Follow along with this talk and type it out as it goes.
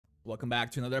Welcome back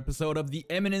to another episode of the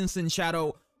Eminence in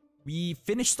Shadow. We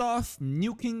finished off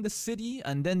nuking the city,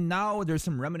 and then now there's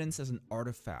some remnants as an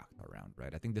artifact around,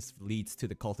 right? I think this leads to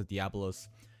the cult of Diabolos.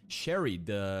 Sherry,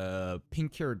 the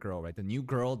pink-haired girl, right? The new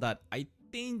girl that I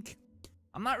think...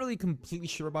 I'm not really completely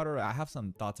sure about her. I have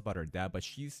some thoughts about her dad, but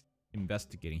she's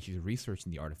investigating. She's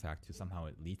researching the artifact to somehow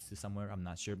it leads to somewhere. I'm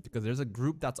not sure, because there's a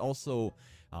group that's also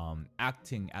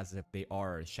acting as if they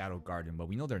are Shadow Garden, but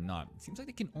we know they're not. It seems like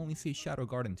they can only say Shadow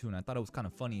Garden too, and I thought it was kind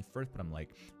of funny at first, but I'm like,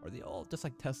 are they all just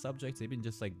like test subjects? They've been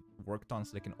just like worked on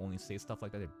so they can only say stuff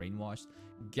like that. They're brainwashed.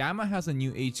 Gamma has a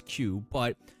new HQ,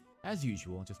 but as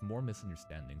usual, just more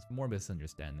misunderstandings,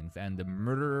 and the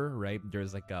murderer, right?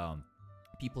 There's like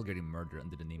people getting murdered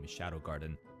under the name of Shadow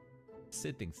Garden.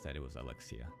 Sid thinks that it was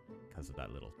Alexia because of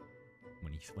that little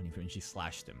when she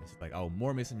slashed him. It's like, oh,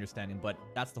 more misunderstanding, but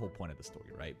that's the whole point of the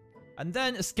story, right? And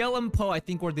then Skell and Poe, I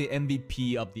think, were the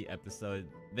MVP of the episode.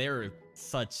 They're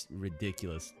such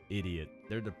ridiculous idiot.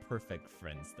 They're the perfect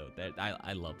friends, though.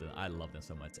 I love them. I love them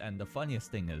so much. And the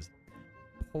funniest thing is,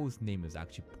 Poe's name is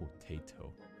actually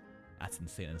Potato. That's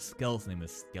insane. And Skell's name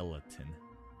is Skeleton.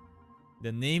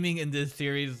 The naming in this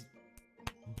series,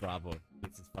 bravo.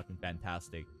 This is fucking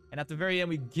fantastic. And at the very end,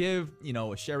 we give, you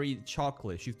know, Sherry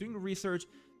chocolate. She's doing research.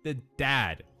 The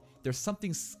dad. There's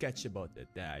something sketch about the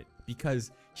dad because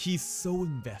he's so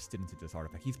invested into this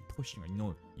artifact. He's pushing her.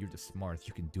 No, you're the smartest.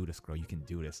 You can do this, girl. You can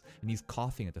do this. And he's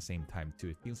coughing at the same time, too.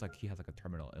 It feels like he has like a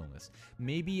terminal illness.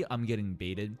 Maybe I'm getting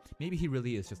baited. Maybe he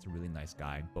really is just a really nice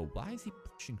guy. But why is he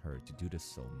pushing her to do this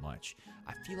so much?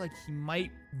 I feel like he might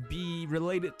be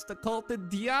related to the cult of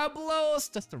Diablos.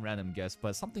 Just a random guess,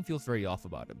 but something feels very off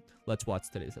about him. Let's watch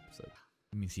today's episode.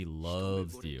 It means he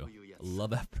loves you.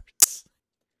 Love efforts.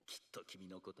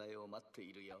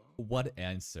 What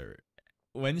answer?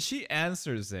 When she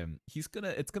answers him,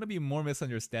 it's gonna be more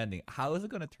misunderstanding. How is it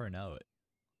gonna turn out?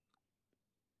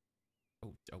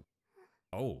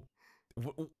 Oh.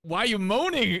 Why are you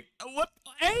moaning? What?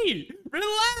 Hey,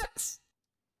 relax.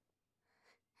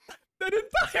 That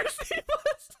entire scene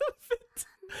was a bit.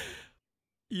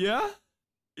 Yeah?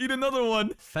 Eat another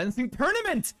one. Fencing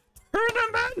tournament!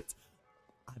 Tournament!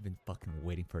 I've been fucking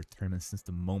waiting for a tournament since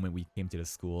the moment we came to the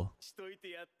school.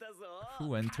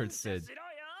 Who entered Sid?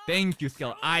 Thank you,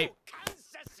 Skell. I'm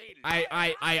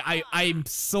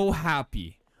so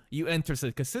happy you entered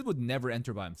Sid, because Sid would never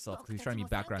enter by himself because he's trying to be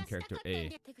background character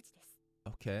A.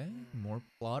 Okay, more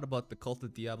plot about the cult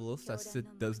of Diabolos that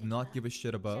Sid does not give a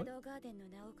shit about.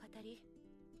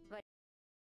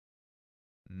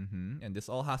 And this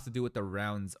all has to do with the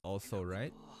rounds also,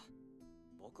 right?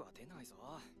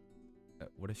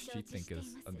 What does she think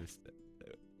is understood?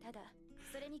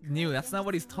 That's not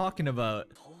what he's talking about.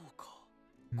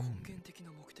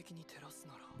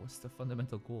 What's the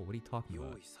fundamental goal? What are you talking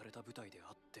about?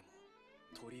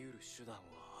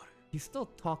 He's still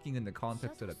talking in the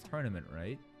context of the tournament,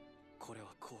 right?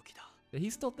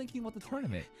 He's still thinking about the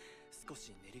tournament.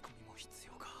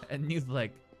 And New's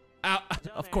like,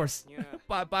 of course.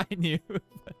 Bye, New.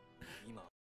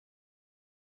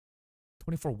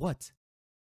 24 what?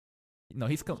 No,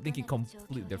 he's thinking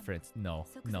completely different. No.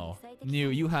 New,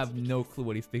 you have no clue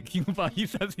what he's thinking about. He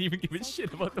doesn't even give a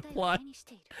shit about the plot.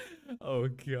 Oh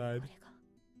god.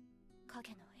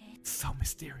 So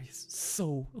mysterious.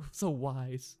 So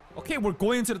wise. Okay, we're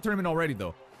going into the tournament already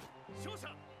though.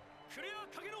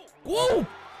 Whoa!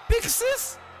 Big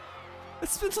sis!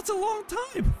 It's been such a long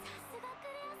time!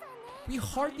 We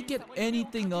hardly get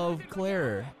anything of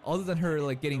Claire other than her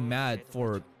like getting mad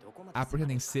for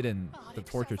apprehending Sid in the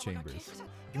torture chambers.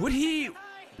 Would he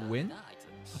win?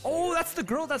 Oh, that's the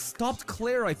girl that stopped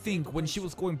Claire, I think, when she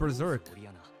was going berserk.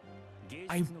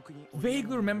 I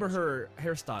vaguely remember her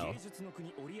hairstyle.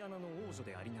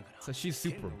 So she's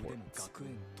super important.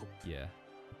 Yeah.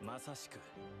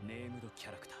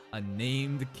 A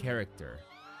named character.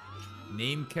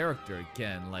 Named character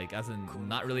again, like as in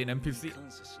not really an NPC.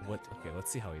 What? Okay, let's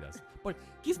see how he does. But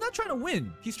he's not trying to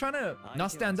win. He's trying to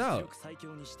not stand out.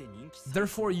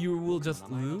 Therefore, you will just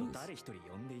lose.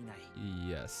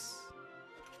 Yes.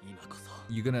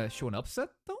 You gonna show an upset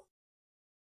though?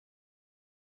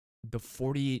 The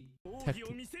 48 tech.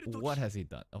 What has he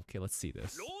done? Okay, let's see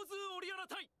this.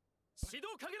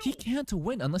 He can't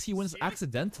win unless he wins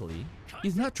accidentally.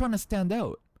 He's not trying to stand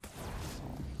out.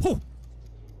 Oh!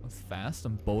 That's fast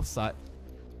on both sides.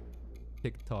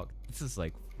 TikTok. This is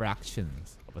like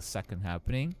fractions of a second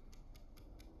happening.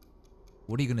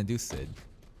 What are you gonna do, Sid?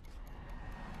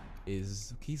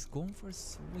 He's going for a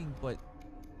swing, but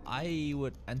I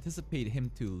would anticipate him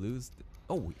to lose.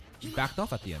 Oh, he backed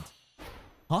off at the end.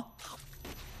 Huh?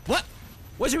 What?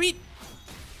 What'd you eat?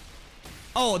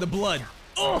 Oh, the blood.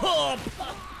 Oh!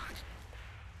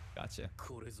 Gotcha.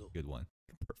 Good one.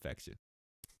 Perfection.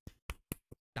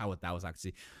 That was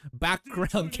actually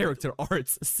background character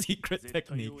arts secret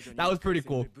technique. That was pretty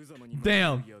cool.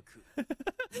 Damn.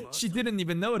 She didn't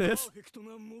even notice.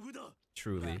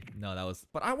 Truly. No, that was...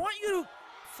 But I want you to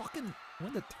fucking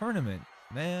win the tournament,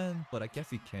 man. But I guess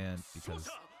he can't because,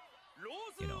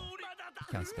 you know,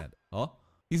 he can't stand. Oh?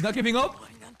 He's not giving up?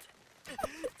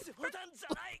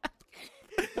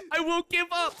 I won't give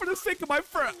up for the sake of my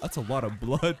friend. That's a lot of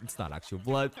blood. It's not actual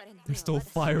blood. There's still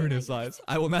fire in his eyes.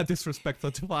 I will not disrespect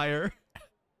such fire.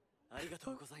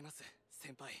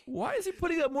 Why is he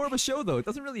putting up more of a show though? It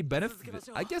doesn't really benefit it.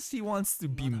 I guess he wants to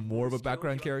be more of a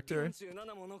background character.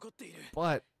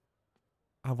 But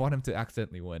I want him to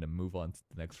accidentally win and move on to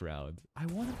the next round. I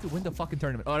want him to win the fucking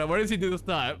tournament. Oh no, what does he do this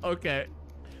time? Okay.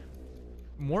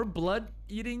 More blood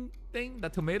eating thing?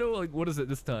 That tomato? Like what is it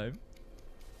this time?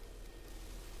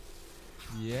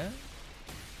 Yeah.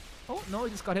 Oh no,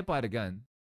 he just got hit by it again.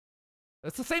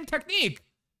 That's the same technique.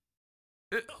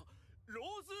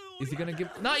 Is he gonna give?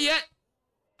 Not yet.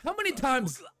 How many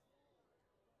times?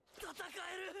 Okay.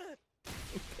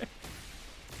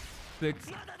 6.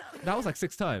 That was like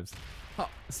 6 times.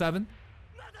 7.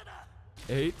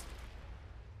 8.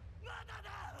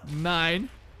 9.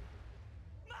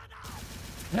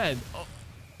 10. Oh.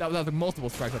 That was like multiple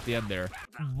strikes at the end there.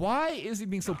 Why is he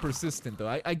being so persistent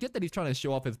though? I get that he's trying to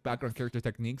show off his background character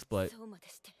techniques, but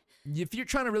if you're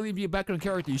trying to really be a background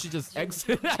character, you should just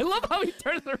exit. I love how he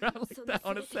turns around like that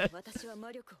on his head.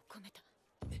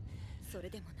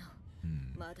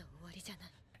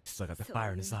 Still got the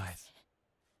fire in his eyes.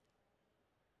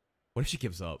 What if she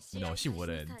gives up? No, she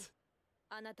wouldn't.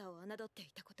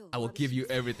 I will give you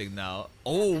everything now.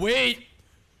 Oh wait!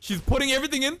 She's putting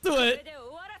everything into it!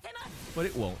 But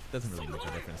it won't. Doesn't really make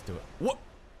a difference to it. What?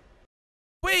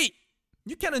 Wait!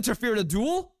 You can't interfere in a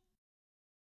duel?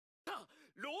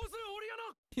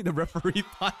 The referee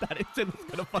thought that it was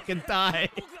gonna fucking die.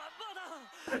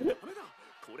 The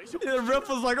ref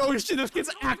was like, oh shit, this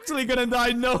kid's actually gonna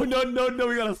die. No, no, no, no,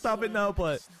 we gotta stop it now,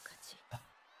 but...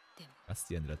 That's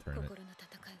the end of the tournament.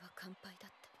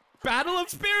 Battle of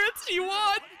Spirits! She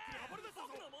won!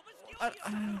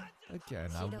 Again,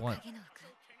 I want...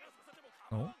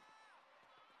 Oh?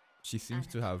 She seems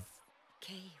to have...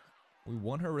 We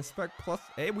won her respect plus...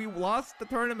 Hey, we lost the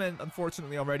tournament,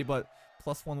 unfortunately, already, but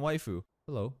 +1 waifu.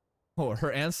 Hello. Oh,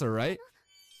 her answer, right?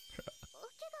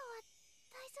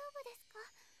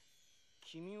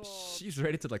 She's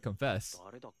ready to, like, confess.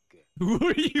 Who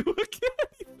are you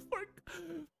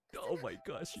again? Oh my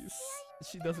gosh,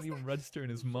 she doesn't even register in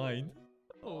his mind.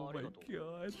 Oh my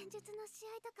god.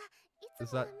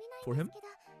 Is that for him?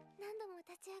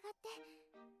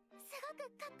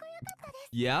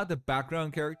 Yeah, the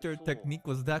background character technique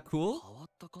was that cool?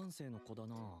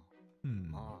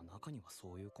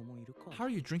 How are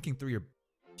you drinking through your...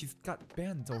 She's got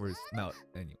bands over his mouth.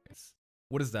 Anyways.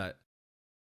 What is that?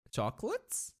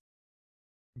 Chocolates?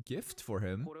 Gift for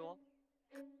him?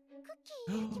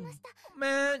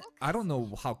 Man, I don't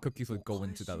know how cookies would go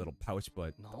into that little pouch,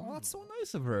 but oh, that's so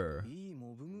nice of her.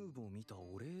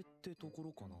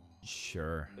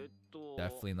 Sure.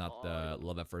 Definitely not the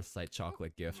love at first sight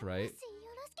chocolate gift, right?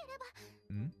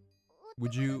 Hmm?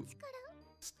 Would you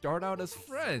start out as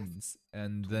friends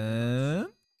and then...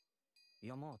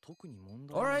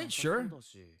 Alright, sure.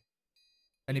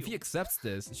 And if he accepts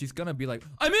this, she's gonna be like,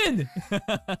 I'm in!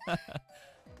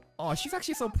 Oh, she's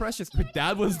actually so precious. Her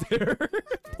dad was there. Dad,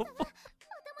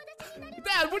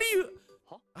 what are you...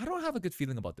 I don't have a good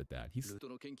feeling about the dad. He's...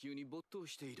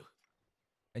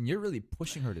 And you're really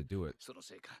pushing her to do it.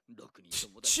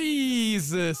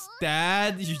 Jesus,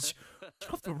 Dad! You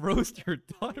have to roast your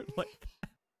daughter like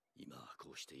that.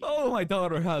 Oh, my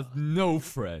daughter has no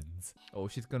friends. Oh,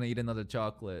 she's gonna eat another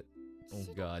chocolate. Oh,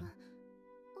 God.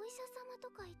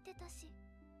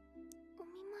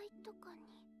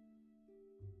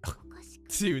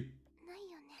 Dude,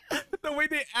 the way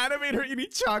they animate her eating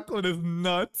chocolate is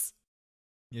nuts.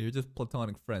 Yeah, you're just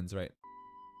platonic friends, right?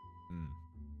 Hmm.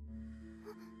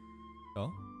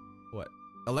 Oh? What?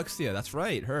 Alexia, that's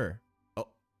right, her. Oh.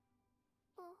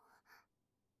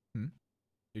 Hmm?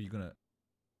 Are you gonna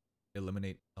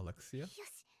eliminate Alexia?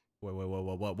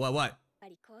 What?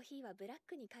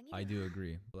 I do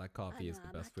agree. Black coffee is the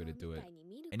best way to do it.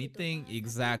 Anything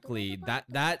exactly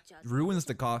that ruins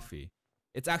the coffee.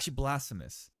 It's actually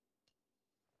blasphemous.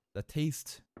 The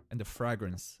taste and the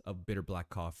fragrance of bitter black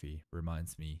coffee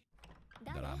reminds me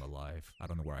that I'm alive. I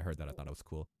don't know where I heard that. I thought it was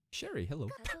cool. Sherry, hello.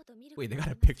 Wait, they got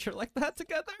a picture like that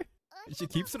together? She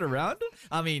keeps it around?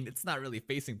 I mean, it's not really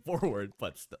facing forward,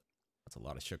 but still. That's a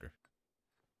lot of sugar.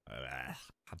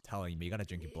 I'm telling you, you gotta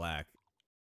drink it black.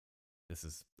 This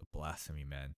is blasphemy,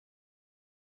 man.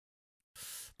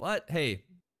 But hey,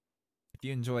 if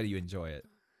you enjoy it, you enjoy it.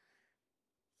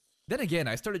 Then again,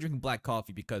 I started drinking black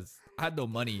coffee because I had no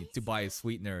money to buy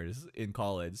sweeteners in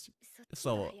college.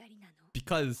 So,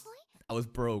 because I was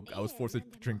broke, I was forced to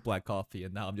drink black coffee,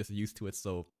 and now I'm just used to it,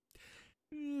 so...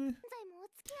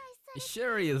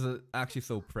 Sherry is actually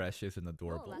so precious and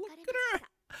adorable. Look at her!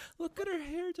 Look at her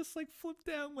hair just like flip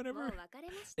down whenever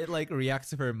it like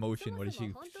reacts to her emotion, what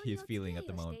she's feeling at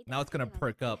the moment. Now it's gonna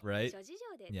perk up, right?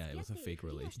 Yeah, it was a fake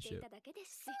relationship.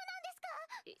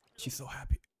 She's so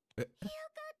happy.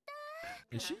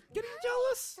 Is she getting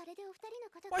jealous?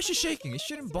 Why is she shaking? It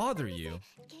shouldn't bother you.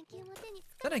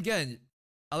 Then again,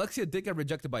 Alexia did get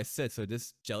rejected by Sid, so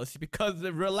this jealousy because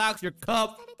relax your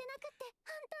cup.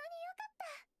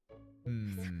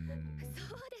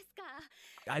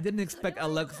 I didn't expect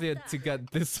Alexia to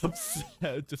get this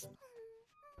upset. Just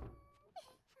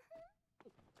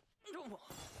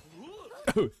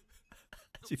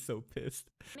she's so pissed.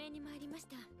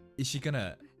 Is she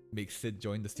gonna make Sid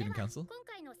join the student council?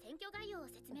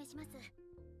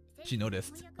 She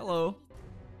noticed. Hello.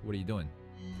 What are you doing?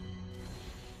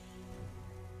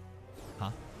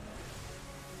 Huh?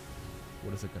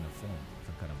 What is it gonna form?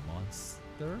 Some kind of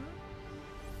monster?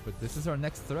 But this is our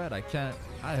next threat.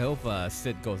 I hope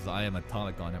Sid goes I am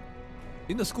atomic on him.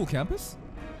 In the school campus?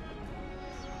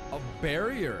 A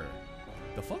barrier.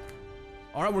 The fuck?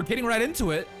 Alright, we're getting right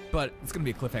into it. But it's gonna be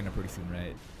a cliffhanger pretty soon,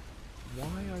 right?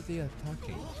 Why are they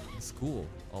attacking the school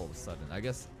all of a sudden?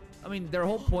 I mean, their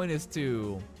whole point is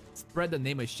to spread the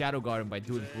name of Shadow Garden by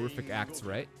doing horrific acts,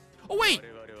 right? Oh wait!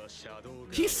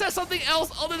 He said something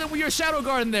else other than we are Shadow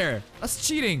Garden there! That's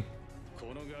cheating!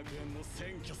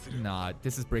 Nah,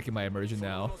 this is breaking my immersion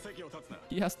now.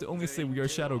 He has to only say we are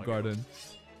Shadow Garden.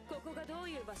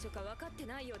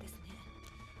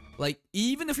 Like,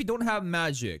 even if we don't have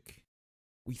magic,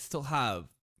 we still have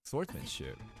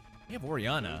swordsmanship. We have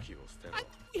Oriana.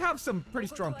 We have some pretty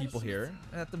strong people here.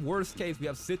 And at the worst case, we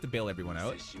have Sid to bail everyone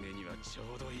out.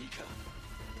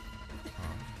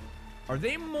 Are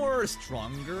they more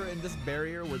stronger in this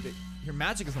barrier? Where your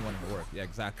magic isn't one to work. Yeah,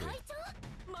 exactly.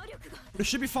 But it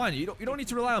should be fine. You don't need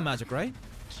to rely on magic, right?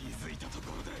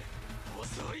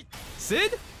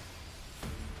 Sid?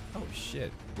 Oh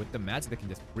shit. With the magic, they can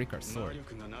just break our sword.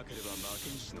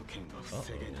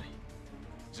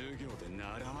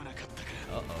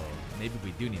 Uh-oh. Maybe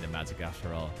we do need the magic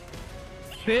after all.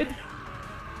 Sid?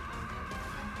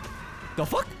 The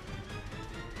fuck?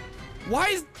 Why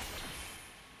is...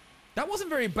 That wasn't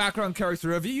very background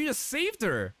character of you. You just saved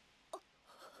her.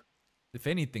 If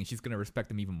anything, she's gonna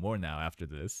respect him even more now after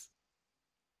this.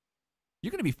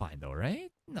 You're gonna be fine though,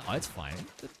 right? No, it's fine.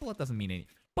 The bullet doesn't mean any...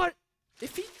 But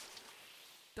if he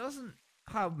doesn't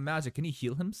have magic, can he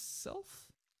heal himself?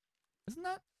 Isn't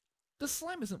that... The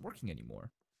slime isn't working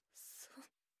anymore.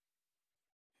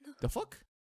 The fuck?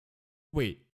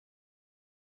 Wait.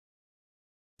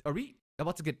 Are we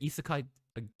about to get isekai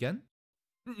again?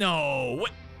 No!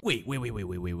 What? Wait.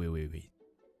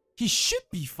 He should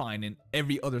be fine in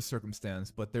every other circumstance,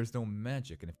 but there's no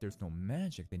magic. And if there's no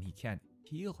magic, then he can't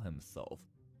heal himself.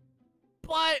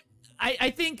 But I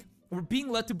think we're being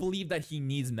led to believe that he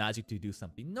needs magic to do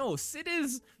something. No, Sid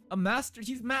is a master.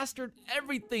 He's mastered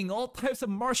everything. All types of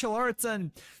martial arts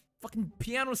and fucking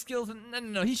piano skills.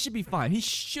 And no, he should be fine. He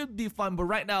should be fine. But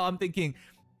right now, I'm thinking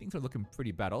things are looking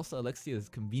pretty bad. Also, Alexia is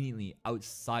conveniently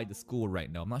outside the school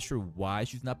right now. I'm not sure why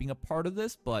she's not being a part of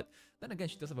this, but then again,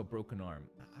 she does have a broken arm.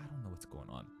 I don't know what's going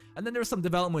on. And then there's some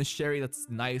development with Sherry that's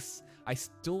nice. I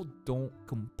still don't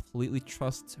completely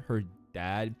trust her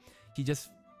dad. He just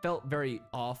felt very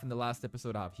off in the last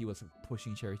episode of he was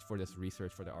pushing Sherry for this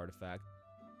research for the artifact.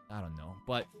 I don't know.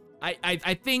 But I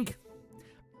think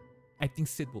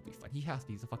Sid will be fine. He has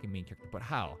to. He's a fucking main character. But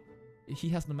how? He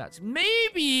has no match.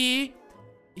 Maybe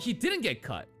he didn't get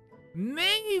cut.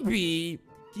 Maybe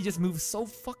he just moved so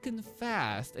fucking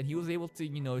fast and he was able to,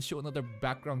 you know, show another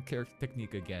background character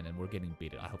technique again and we're getting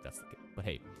baited. I hope that's the case. But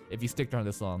hey, if you stick around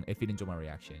this long, if you enjoy my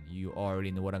reaction, you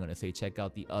already know what I'm gonna say. Check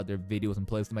out the other videos and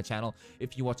playlists on my channel.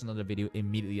 If you watch another video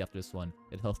immediately after this one,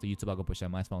 it helps the YouTube algorithm push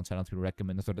out my small channel to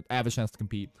recommend so that I have a chance to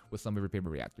compete with some of your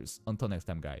favorite reactors. Until next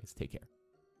time, guys, take care.